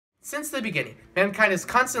Since the beginning, mankind has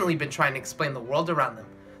constantly been trying to explain the world around them.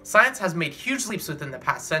 Science has made huge leaps within the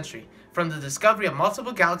past century, from the discovery of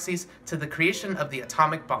multiple galaxies to the creation of the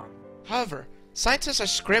atomic bomb. However, scientists are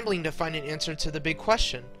scrambling to find an answer to the big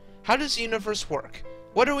question. How does the universe work?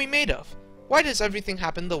 What are we made of? Why does everything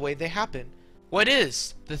happen the way they happen? What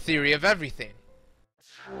is the theory of everything?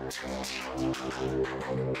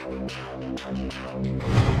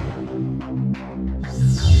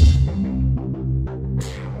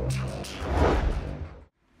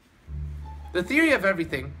 The theory of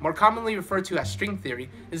everything, more commonly referred to as string theory,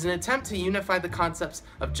 is an attempt to unify the concepts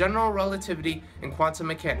of general relativity and quantum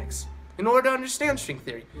mechanics. In order to understand string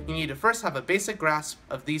theory, you need to first have a basic grasp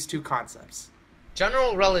of these two concepts.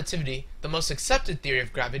 General relativity, the most accepted theory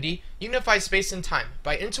of gravity, unifies space and time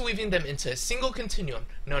by interweaving them into a single continuum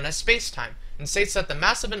known as space-time, and states that the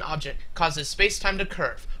mass of an object causes space-time to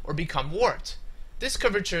curve, or become warped. This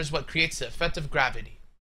curvature is what creates the effect of gravity.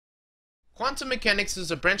 Quantum mechanics is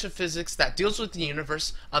a branch of physics that deals with the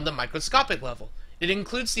universe on the microscopic level. It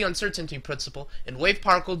includes the uncertainty principle and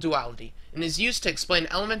wave-particle duality, and is used to explain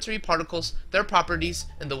elementary particles, their properties,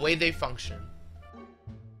 and the way they function.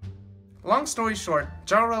 Long story short,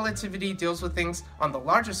 general relativity deals with things on the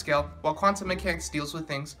larger scale, while quantum mechanics deals with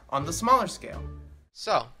things on the smaller scale.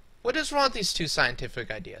 So, what is wrong with these two scientific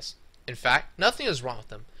ideas? In fact, nothing is wrong with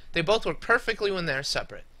them. They both work perfectly when they are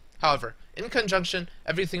separate. However, in conjunction,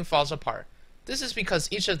 everything falls apart. This is because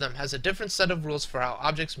each of them has a different set of rules for how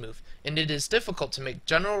objects move, and it is difficult to make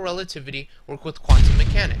general relativity work with quantum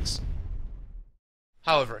mechanics.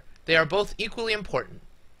 However, they are both equally important.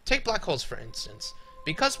 Take black holes for instance.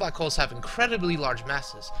 Because black holes have incredibly large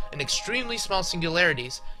masses and extremely small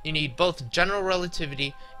singularities, you need both general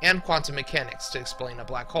relativity and quantum mechanics to explain a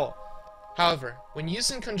black hole. However, when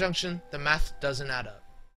used in conjunction, the math doesn't add up.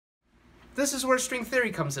 This is where string theory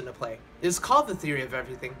comes into play. It is called the theory of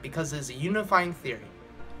everything because it is a unifying theory.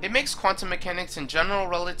 It makes quantum mechanics and general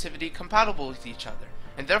relativity compatible with each other,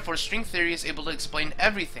 and therefore string theory is able to explain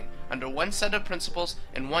everything under one set of principles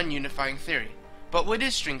and one unifying theory. But what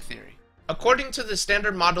is string theory? According to the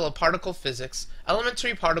standard model of particle physics,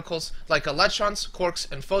 elementary particles like electrons, quarks,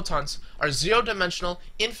 and photons are zero-dimensional,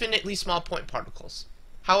 infinitely small point particles.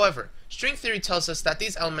 However, string theory tells us that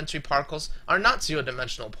these elementary particles are not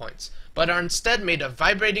zero-dimensional points, but are instead made of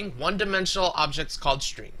vibrating one-dimensional objects called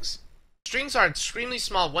strings. Strings are extremely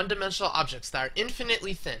small one-dimensional objects that are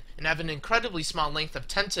infinitely thin and have an incredibly small length of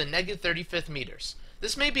 10 to the -35th meters.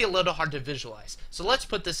 This may be a little hard to visualize, so let's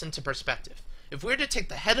put this into perspective. If we were to take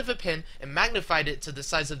the head of a pin and magnified it to the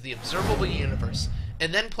size of the observable universe,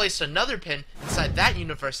 and then placed another pin inside that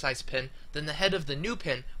universe-sized pin, then the head of the new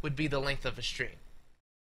pin would be the length of a string.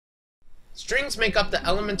 Strings make up the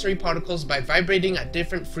elementary particles by vibrating at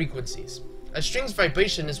different frequencies. A string's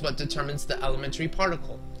vibration is what determines the elementary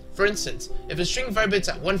particle. For instance, if a string vibrates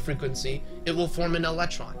at one frequency, it will form an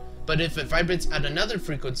electron, but if it vibrates at another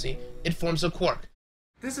frequency, it forms a quark.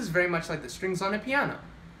 This is very much like the strings on a piano.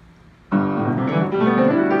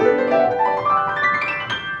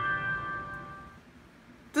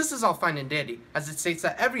 This is all fine and dandy, as it states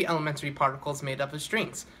that every elementary particle is made up of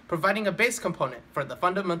strings, providing a base component for the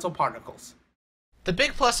fundamental particles. The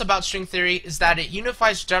big plus about string theory is that it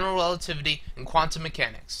unifies general relativity and quantum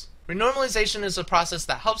mechanics. Renormalization is a process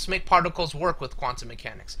that helps make particles work with quantum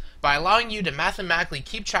mechanics, by allowing you to mathematically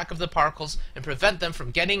keep track of the particles and prevent them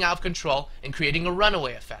from getting out of control and creating a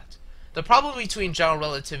runaway effect. The problem between general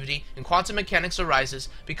relativity and quantum mechanics arises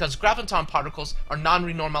because graviton particles are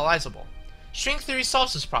non-renormalizable. String theory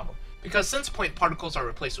solves this problem, because since point particles are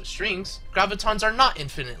replaced with strings, gravitons are not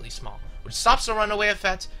infinitely small, which stops the runaway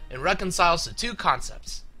effect and reconciles the two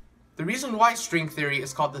concepts. The reason why string theory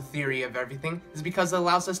is called the theory of everything is because it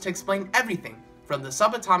allows us to explain everything, from the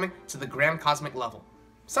subatomic to the grand cosmic level.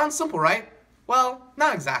 Sounds simple, right? Well,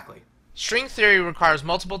 not exactly. String theory requires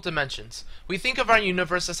multiple dimensions. We think of our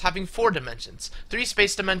universe as having 4 dimensions, 3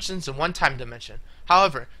 space dimensions and 1 time dimension.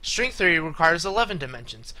 However, string theory requires 11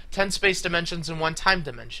 dimensions, 10 space dimensions and 1 time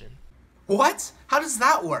dimension. What? How does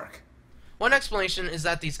that work? One explanation is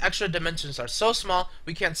that these extra dimensions are so small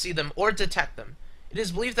we can't see them or detect them. It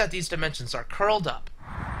is believed that these dimensions are curled up.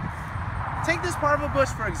 Take this part of a bush,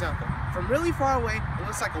 for example. From really far away, it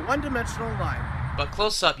looks like a one-dimensional line. But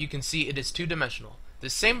close up you can see it is 2-dimensional. The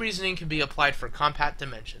same reasoning can be applied for compact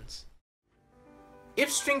dimensions.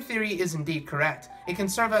 If string theory is indeed correct, it can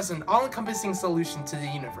serve as an all-encompassing solution to the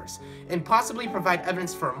universe, and possibly provide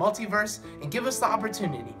evidence for a multiverse, and give us the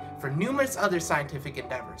opportunity for numerous other scientific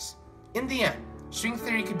endeavors. In the end, string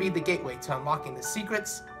theory could be the gateway to unlocking the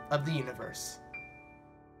secrets of the universe.